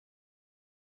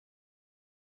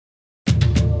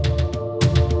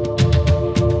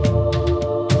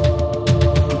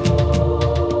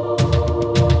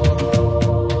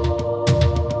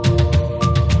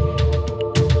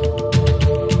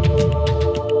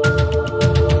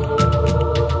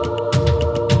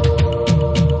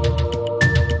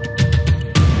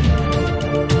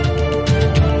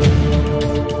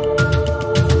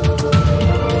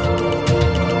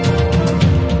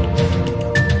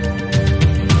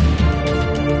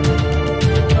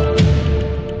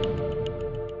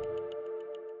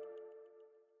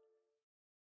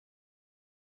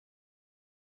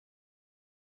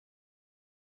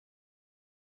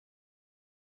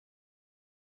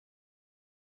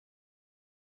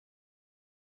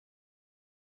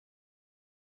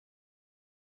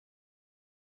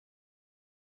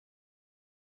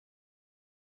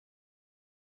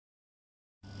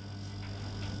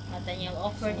Nathaniel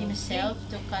offered himself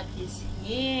to cut his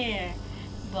hair,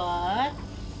 but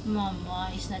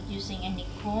Mama is not using any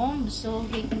comb, so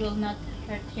he will not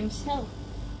hurt himself.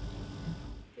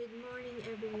 Good morning,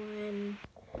 everyone.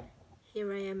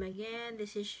 Here I am again.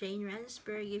 This is Shane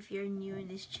Ransberg. If you're new in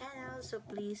this channel, so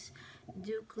please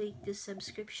do click the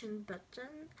subscription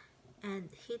button and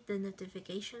hit the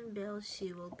notification bell so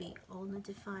you will be all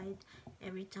notified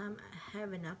every time I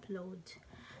have an upload.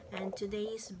 And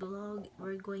today's blog,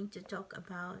 we're going to talk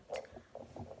about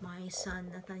my son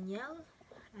Nathaniel.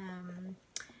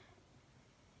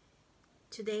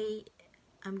 Today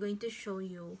I'm going to show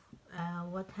you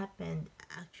what happened.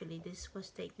 Actually, this was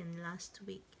taken last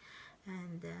week,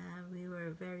 and we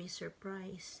were very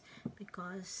surprised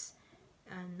because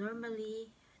normally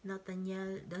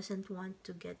Nathaniel doesn't want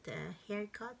to get a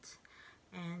haircut,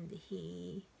 and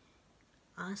he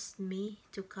asked me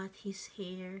to cut his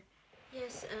hair.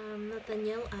 Yes,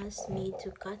 Nathaniel asked me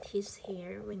to cut his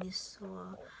hair when he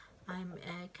saw I'm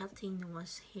cutting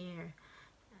Noah's hair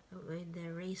with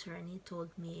the razor, and he told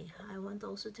me I want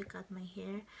also to cut my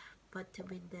hair but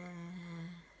with the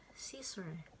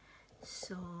scissor.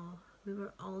 So we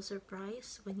were all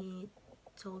surprised when he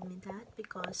told me that,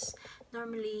 because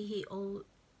normally he all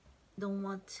don't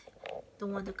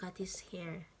want to cut his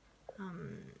hair.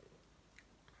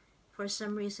 For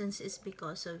some reasons it's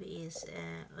because of his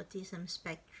autism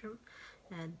spectrum.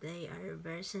 They are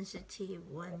very sensitive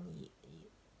when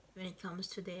it comes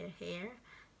to their hair,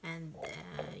 and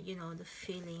you know, the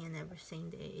feeling and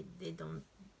everything, they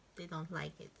don't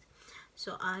like it.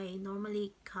 So I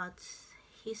normally cut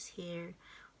his hair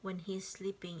when he's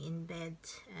sleeping in bed,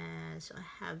 so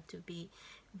I have to be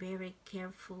very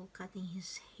careful cutting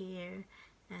his hair,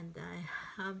 and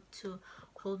I have to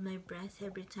hold my breath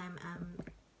every time I'm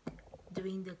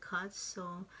doing the cut,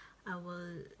 so I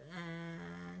will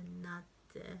not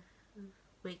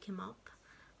wake him up,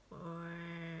 or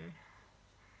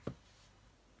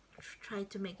try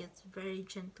to make it very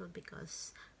gentle,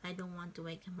 because I don't want to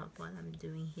wake him up while I'm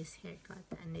doing his haircut.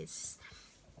 And it's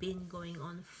been going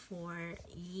on for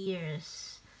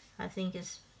years. I think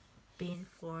it's been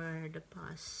for the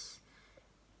past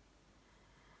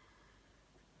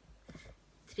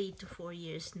 3 to 4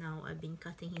 years now. I've been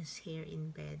cutting his hair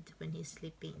in bed when he's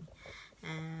sleeping.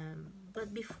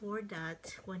 But before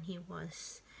that, when he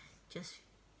was just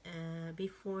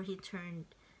before he turned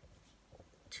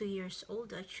 2 years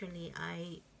old, actually,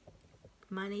 I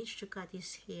managed to cut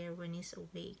his hair when he's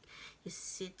awake. He's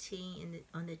sitting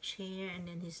on the chair, and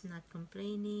then he's not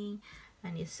complaining,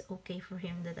 and it's okay for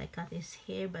him that I cut his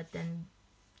hair. But then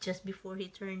just before he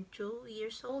turned 2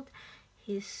 years old,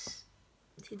 he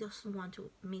doesn't want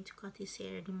me to cut his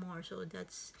hair anymore. So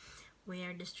that's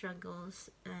where the struggles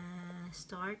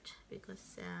start,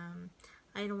 because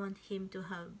I don't want him to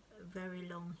have very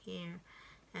long hair,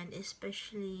 and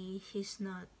especially he's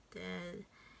not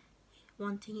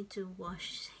wanting to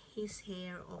wash his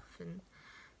hair often.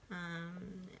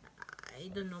 I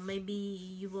don't know, maybe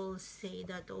you will say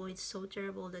that, oh, it's so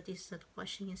terrible that he's not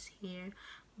washing his hair,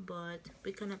 but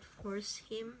we cannot force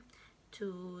him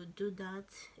to do that.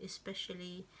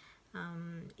 Especially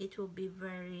it will be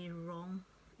very wrong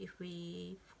if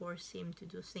we force him to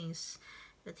do things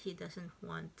that he doesn't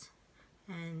want.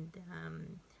 And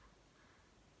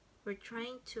we're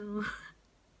trying to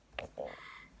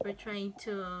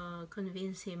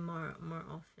convince him more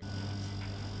often.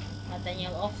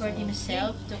 Nathaniel offered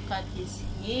himself to cut his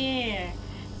hair,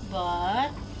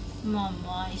 but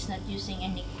Mama is not using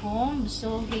any comb,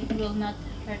 so he will not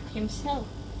hurt himself.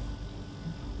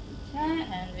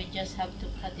 And we just have to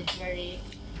cut it very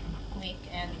quick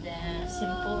and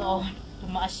simple. Oh,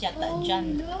 tumaas yata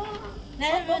dyan.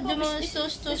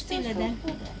 Sto sila din.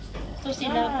 Sto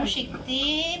sila,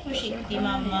 pushikti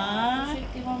mama.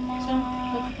 So,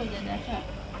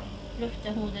 lufta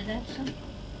huda da. So,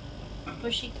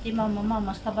 pushikti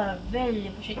mama ska bara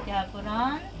välja försiktig här på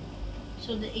den.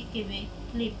 Så det inte vi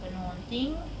klipper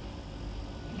någonting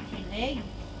i tillägg.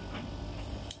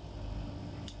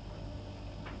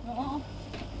 Oo.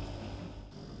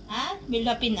 Will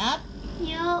you pin up?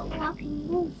 Yeah,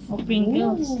 Pringles. O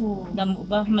Pringles. Damo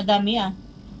ba? Madami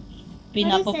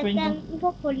Pin up o Pringles.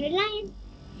 På Colorline.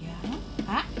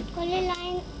 Yeah.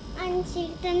 Colorline and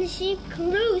Chilton Ship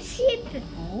Cruise Ship.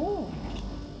 Oh.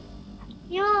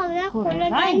 Ja, det är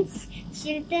Colorline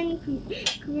Chilton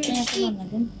Cruise Ship.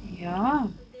 Yeah.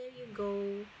 There you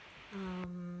go.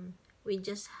 We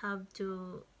just have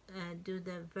to do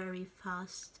the very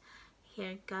fast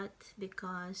haircut,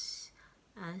 because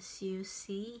As you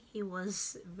see, he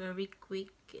was very quick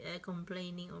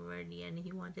complaining already, and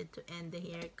he wanted to end the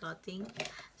hair cutting.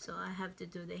 So I have to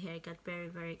do the haircut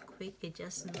very quick. I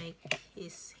just make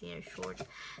his hair short,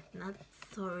 not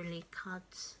thoroughly cut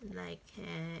like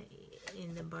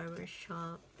in the barber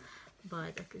shop,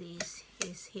 but at least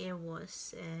his hair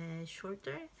was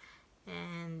shorter,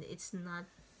 and it's not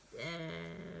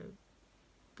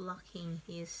blocking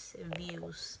his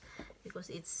views because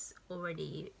it's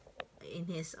already in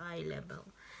his eye level.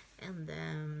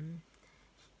 And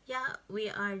yeah, we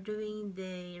are doing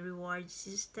the reward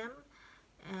system,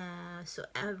 so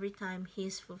every time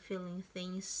he's fulfilling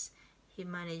things, he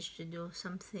managed to do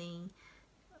something,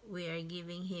 we are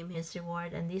giving him his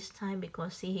reward. And this time,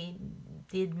 because he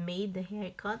did made the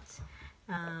haircut,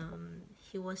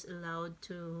 he was allowed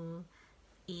to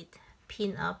eat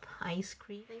pin up ice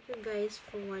cream. Thank you guys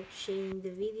for watching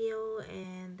the video,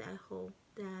 and I hope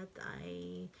that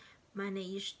I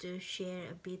managed to share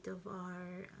a bit of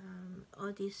our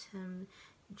autism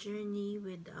journey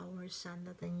with our son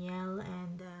Nathaniel,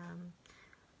 and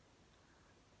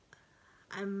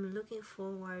I'm looking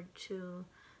forward to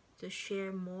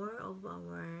share more of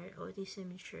our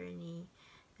autism journey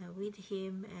with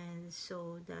him, and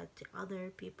so that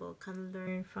other people can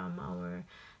learn from our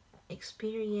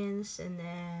experience and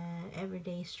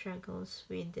everyday struggles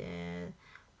with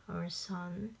our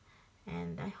son.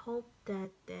 And I hope that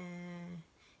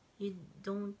you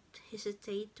don't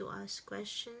hesitate to ask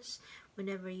questions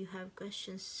whenever you have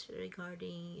questions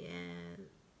regarding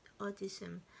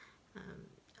autism.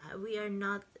 We are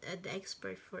not the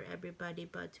expert for everybody,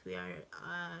 but we are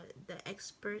the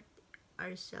expert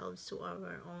ourselves to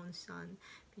our own son,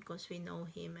 because we know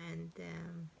him. And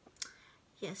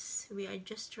yes, we are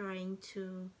just trying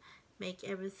to make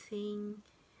everything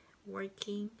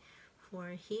working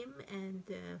for him, and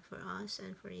for us,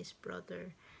 and for his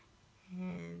brother.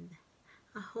 And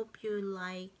I hope you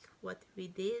like what we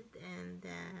did, and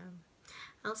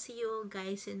I'll see you all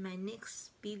guys in my next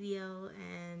video.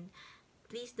 And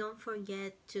please don't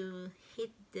forget to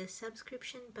hit the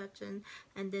subscription button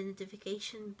and the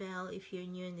notification bell if you're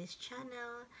new in this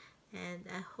channel. And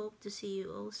I hope to see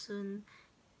you all soon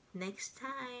next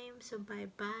time. So bye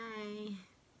bye.